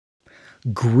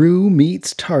Groo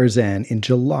Meets Tarzan in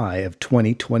July of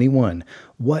 2021.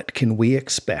 What can we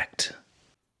expect?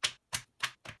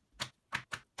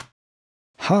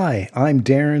 Hi, I'm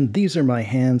Darren, these are my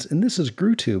hands, and this is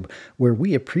GrooTube, where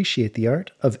we appreciate the art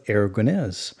of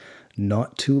Aragonés.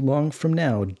 Not too long from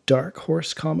now,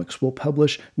 Darkhorse Comics will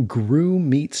publish Groo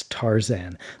Meets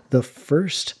Tarzan, the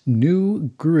first new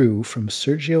Groo from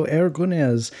Sergio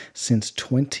Aragonés since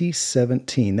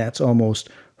 2017. That's almost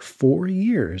 4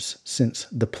 years since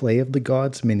the Play of the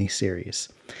Gods miniseries.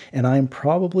 And I'm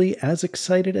probably as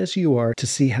excited as you are to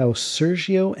see how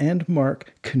Sergio and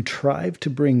Mark contrived to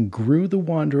bring Groo the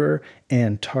Wanderer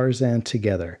and Tarzan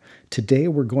together. Today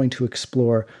we're going to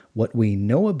explore what we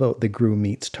know about the Groo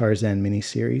Meets Tarzan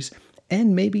miniseries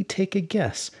and maybe take a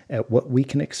guess at what we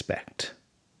can expect.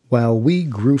 While we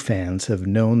Groo fans have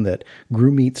known that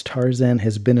Groo Meets Tarzan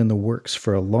has been in the works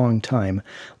for a long time,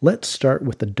 let's start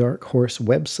with the Darkhorse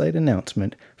website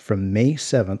announcement from May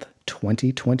 7th,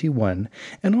 2021,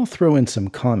 and I'll throw in some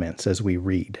comments as we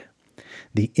read.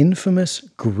 The infamous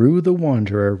Groo the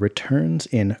Wanderer returns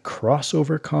in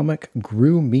crossover comic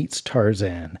Groo Meets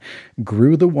Tarzan.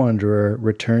 Groo the Wanderer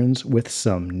returns with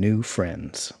some new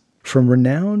friends. From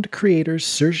renowned creators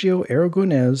Sergio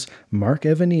Aragonés, Mark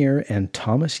Evanier, and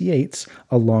Thomas Yeates,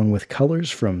 along with colors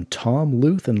from Tom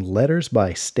Luth and letters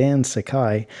by Stan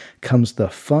Sakai, comes the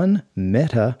fun,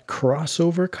 meta,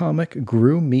 crossover comic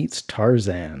Groo Meets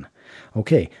Tarzan.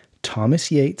 Okay, Thomas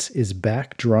Yeates is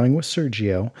back drawing with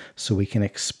Sergio, so we can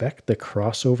expect the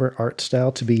crossover art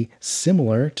style to be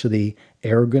similar to the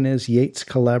Aragonés-Yeates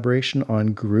collaboration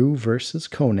on Groo vs.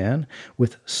 Conan,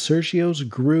 with Sergio's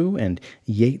Groo and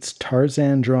Yeates'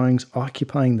 Tarzan drawings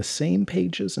occupying the same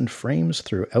pages and frames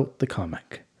throughout the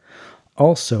comic.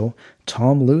 Also,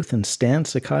 Tom Luth and Stan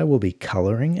Sakai will be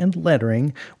coloring and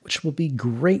lettering, which will be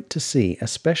great to see,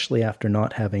 especially after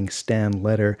not having Stan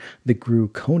letter the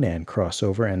Groo Conan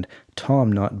crossover and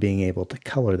Tom not being able to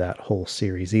color that whole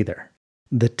series either.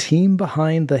 The team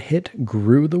behind the hit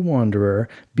Groo the Wanderer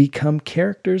become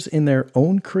characters in their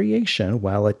own creation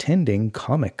while attending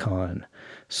Comic-Con.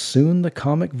 Soon the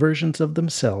comic versions of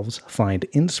themselves find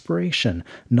inspiration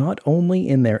not only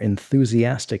in their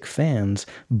enthusiastic fans,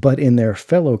 but in their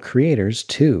fellow creators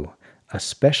too,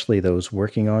 especially those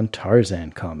working on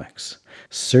Tarzan comics.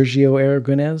 Sergio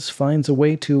Aragonés finds a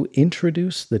way to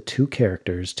introduce the two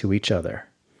characters to each other.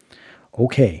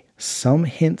 Okay, some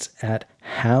hints at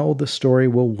how the story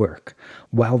will work.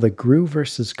 While the Groo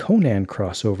vs. Conan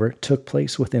crossover took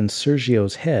place within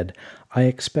Sergio's head, I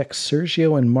expect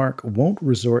Sergio and Mark won't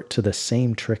resort to the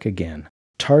same trick again.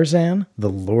 Tarzan, the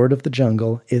Lord of the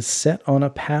Jungle, is set on a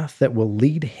path that will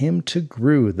lead him to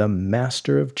Groo, the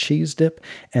master of cheese dip,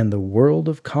 and the world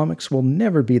of comics will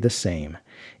never be the same.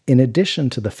 In addition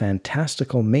to the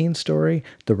fantastical main story,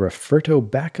 the Rafferto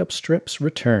backup strips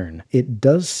return. It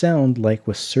does sound like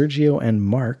with Sergio and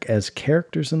Mark as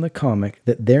characters in the comic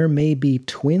that there may be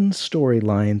twin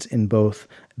storylines in both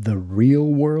the real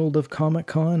world of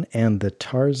Comic-Con and the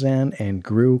Tarzan and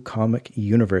Groo comic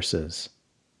universes.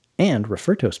 And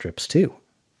Rafferto strips too.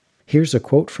 Here's a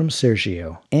quote from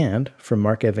Sergio, and from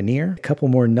Mark Evanier, a couple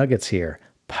more nuggets here.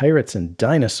 Pirates and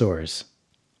dinosaurs.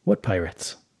 What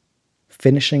pirates?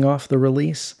 Finishing off the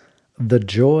release, the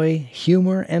joy,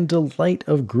 humor, and delight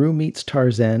of Groo Meets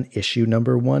Tarzan, issue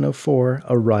number 1 of 4,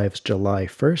 arrives July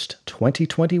 1st,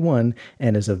 2021,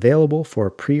 and is available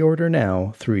for pre-order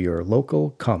now through your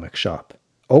local comic shop.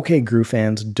 Okay, Groo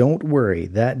fans, don't worry,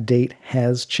 that date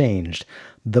has changed.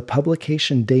 The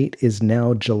publication date is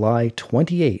now July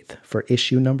 28th for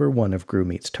issue number 1 of Groo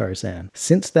Meets Tarzan.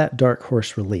 Since that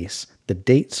Darkhorse release, the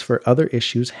dates for other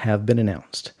issues have been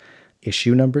announced.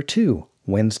 Issue number 2,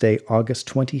 Wednesday, August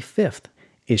 25th.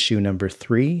 Issue number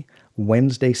 3,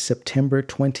 Wednesday, September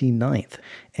 29th.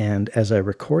 And as I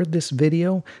record this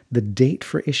video, the date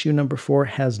for issue number 4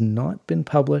 has not been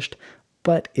published,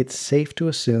 but it's safe to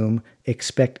assume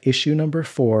expect issue number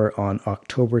 4 on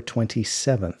October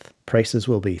 27th. Prices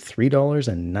will be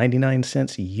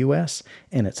 $3.99 US,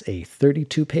 and it's a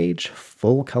 32-page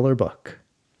full-color book.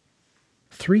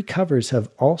 3 covers have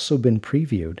also been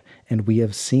previewed, and we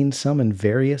have seen some in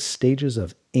various stages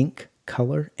of ink,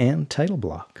 color, and title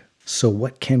block. So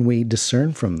what can we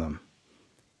discern from them?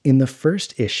 In the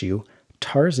first issue,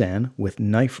 Tarzan, with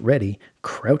knife ready,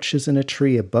 crouches in a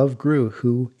tree above Groo,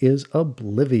 who is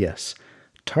oblivious.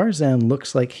 Tarzan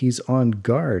looks like he's on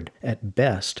guard at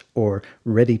best, or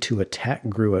ready to attack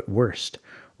Groo at worst.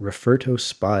 Rafferto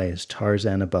spies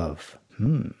Tarzan above.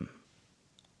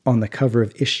 On the cover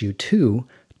of issue 2,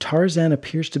 Tarzan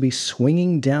appears to be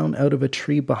swinging down out of a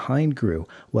tree behind Groo,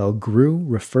 while Groo,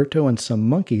 Rafferto, and some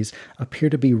monkeys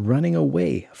appear to be running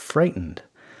away, frightened.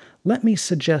 Let me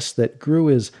suggest that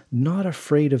Groo is not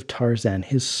afraid of Tarzan.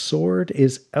 His sword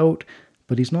is out,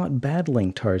 but he's not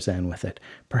battling Tarzan with it.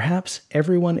 Perhaps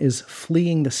everyone is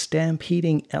fleeing the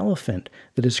stampeding elephant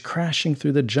that is crashing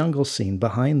through the jungle scene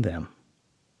behind them.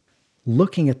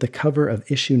 Looking at the cover of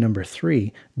issue number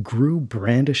 3, Groo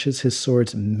brandishes his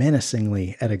swords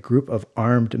menacingly at a group of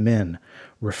armed men.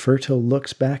 Rafferto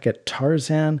looks back at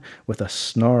Tarzan with a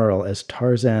snarl as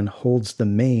Tarzan holds the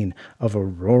mane of a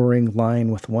roaring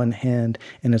lion with one hand,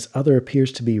 and his other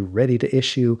appears to be ready to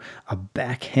issue a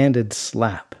backhanded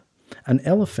slap. An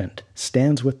elephant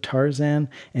stands with Tarzan,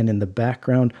 and in the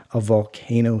background, a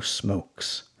volcano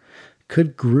smokes.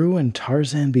 Could Groo and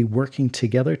Tarzan be working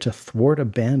together to thwart a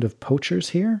band of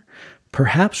poachers here?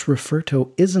 Perhaps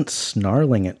Rafferto isn't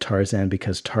snarling at Tarzan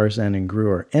because Tarzan and Groo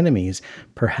are enemies.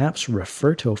 Perhaps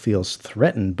Rafferto feels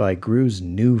threatened by Groo's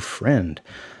new friend.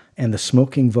 And the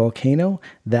smoking volcano?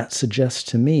 That suggests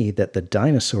to me that the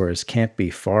dinosaurs can't be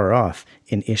far off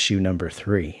in issue number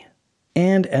 3.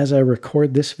 And as I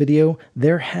record this video,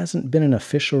 there hasn't been an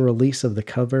official release of the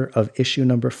cover of issue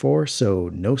number 4, so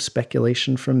no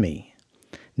speculation from me.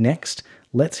 Next,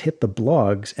 let's hit the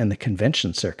blogs and the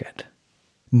convention circuit.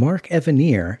 Mark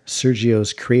Evanier,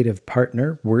 Sergio's creative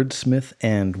partner, wordsmith,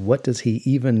 and what does he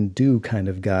even do kind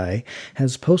of guy,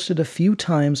 has posted a few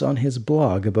times on his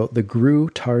blog about the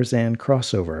Groo-Tarzan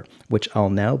crossover, which I'll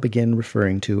now begin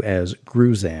referring to as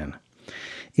Groozan.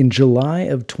 In July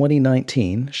of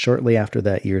 2019, shortly after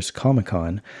that year's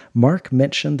Comic-Con, Mark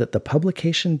mentioned that the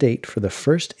publication date for the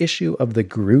first issue of the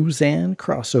Groozan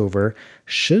crossover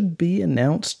should be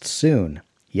announced soon.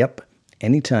 Yep,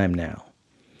 anytime now.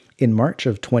 In March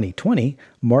of 2020,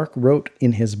 Mark wrote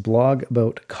in his blog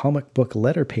about comic book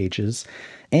letter pages,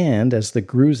 and as the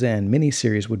Groozan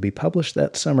miniseries would be published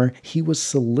that summer, he was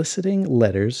soliciting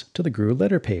letters to the Groo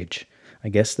letter page. I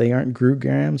guess they aren't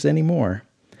Groograms anymore.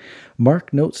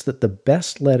 Mark notes that the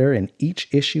best letter in each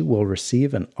issue will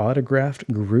receive an autographed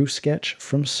Groo sketch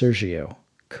from Sergio.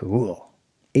 Cool.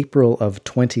 April of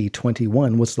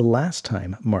 2021 was the last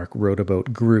time Mark wrote about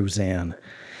Groozan.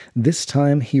 This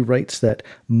time he writes that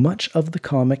much of the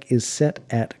comic is set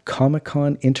at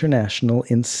Comic-Con International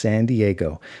in San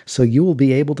Diego, so you will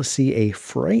be able to see a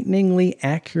frighteningly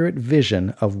accurate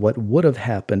vision of what would have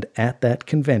happened at that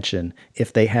convention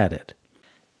if they had it.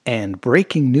 And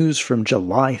breaking news from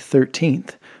July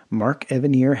 13th, Mark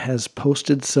Evanier has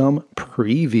posted some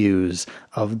previews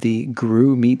of the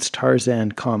Groo Meets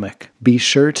Tarzan comic. Be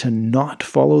sure to not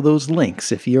follow those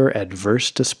links if you're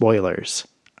adverse to spoilers.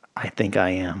 I think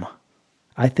I am.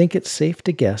 I think it's safe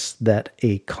to guess that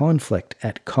a conflict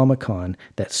at Comic-Con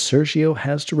that Sergio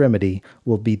has to remedy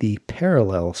will be the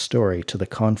parallel story to the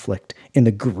conflict in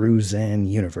the Groozan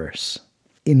universe.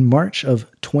 In March of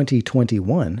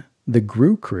 2021, the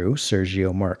Groo crew,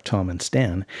 Sergio, Mark, Tom, and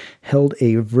Stan, held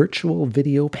a virtual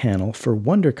video panel for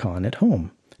Wondercon at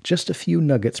home. Just a few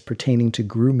nuggets pertaining to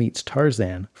Groo Meets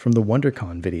Tarzan from the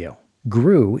Wondercon video.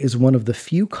 Groo is one of the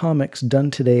few comics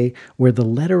done today where the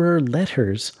letterer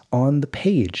letters on the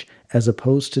page as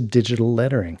opposed to digital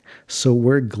lettering, so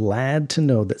we're glad to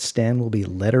know that Stan will be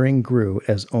lettering Groo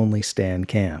as only Stan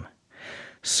can.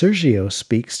 Sergio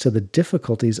speaks to the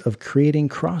difficulties of creating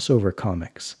crossover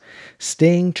comics,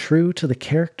 staying true to the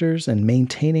characters and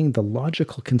maintaining the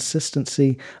logical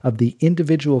consistency of the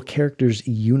individual characters'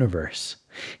 universe.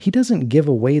 He doesn't give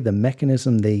away the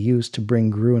mechanism they use to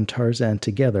bring Groo and Tarzan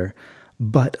together,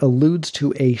 but alludes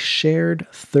to a shared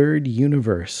third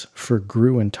universe for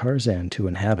Groo and Tarzan to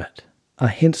inhabit. A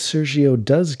hint Sergio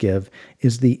does give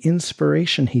is the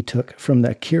inspiration he took from the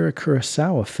Akira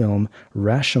Kurosawa film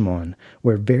Rashomon,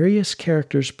 where various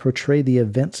characters portray the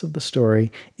events of the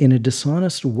story in a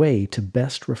dishonest way to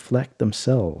best reflect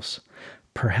themselves.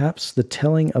 Perhaps the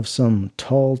telling of some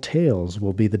tall tales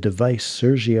will be the device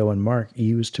Sergio and Mark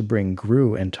use to bring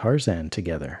Groo and Tarzan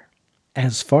together.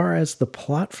 As far as the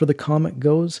plot for the comic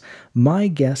goes, my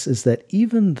guess is that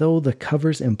even though the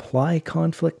covers imply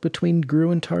conflict between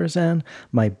Groo and Tarzan,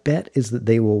 my bet is that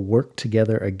they will work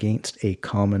together against a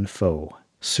common foe.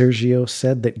 Sergio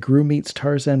said that Groo Meets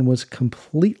Tarzan was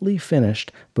completely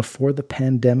finished before the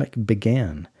pandemic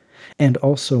began. And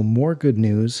also more good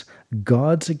news,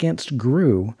 Gods Against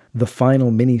Groo, the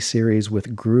final miniseries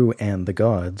with Groo and the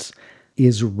Gods,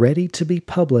 is ready to be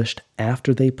published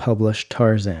after they publish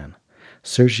Tarzan.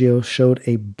 Sergio showed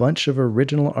a bunch of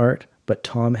original art, but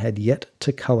Tom had yet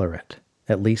to color it,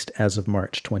 at least as of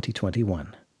March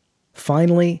 2021.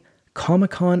 Finally,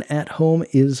 Comic-Con at Home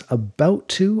is about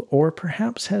to, or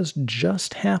perhaps has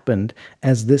just happened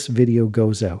as this video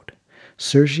goes out.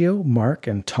 Sergio, Mark,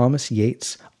 and Thomas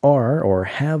Yeates are or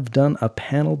have done a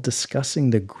panel discussing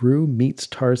the Groo Meets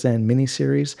Tarzan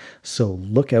miniseries, so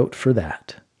look out for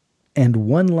that. And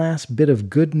one last bit of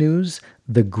good news,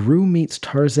 the Groo Meets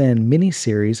Tarzan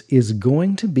miniseries is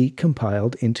going to be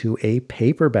compiled into a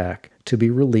paperback to be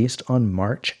released on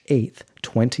March 8th,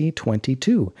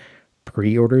 2022.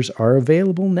 Pre-orders are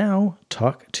available now.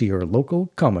 Talk to your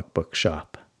local comic book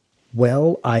shop.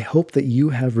 Well, I hope that you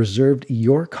have reserved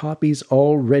your copies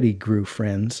already, Groo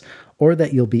friends, or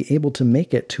that you'll be able to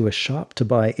make it to a shop to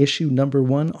buy issue number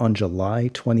 1 on July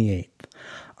 28th.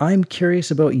 I'm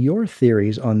curious about your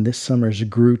theories on this summer's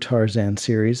Groo Tarzan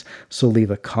series, so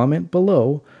leave a comment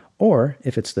below, or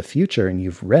if it's the future and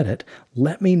you've read it,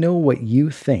 let me know what you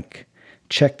think.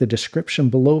 Check the description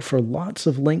below for lots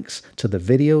of links to the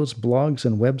videos, blogs,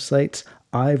 and websites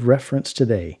I've referenced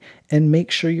today, and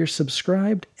make sure you're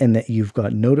subscribed and that you've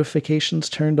got notifications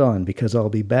turned on because I'll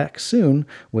be back soon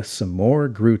with some more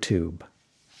GrooTube.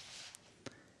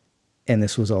 And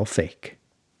this was all fake.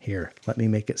 Here, let me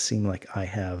make it seem like I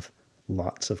have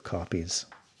lots of copies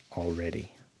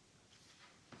already.